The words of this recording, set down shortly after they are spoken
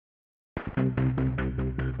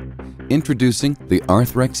Introducing the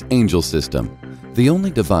Arthrex Angel System, the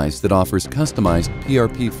only device that offers customized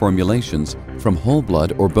PRP formulations from whole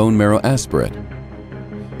blood or bone marrow aspirate.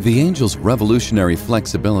 The Angel's revolutionary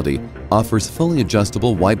flexibility offers fully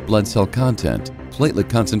adjustable white blood cell content, platelet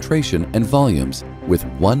concentration, and volumes with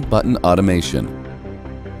one-button automation.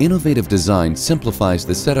 Innovative design simplifies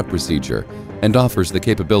the setup procedure and offers the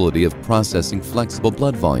capability of processing flexible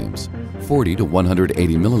blood volumes, 40 to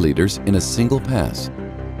 180 milliliters in a single pass.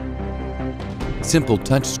 Simple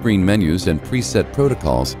touchscreen menus and preset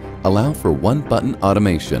protocols allow for one-button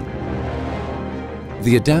automation.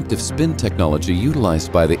 The adaptive spin technology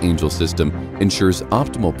utilized by the Angel system ensures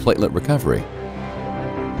optimal platelet recovery.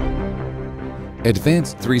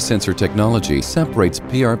 Advanced 3-sensor technology separates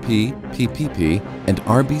PRP, PPP, and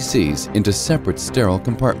RBCs into separate sterile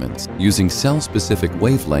compartments using cell-specific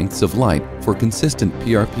wavelengths of light for consistent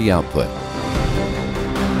PRP output.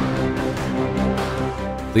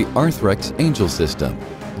 The Arthrex Angel System,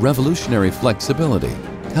 revolutionary flexibility,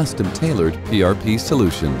 custom-tailored PRP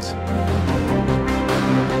solutions.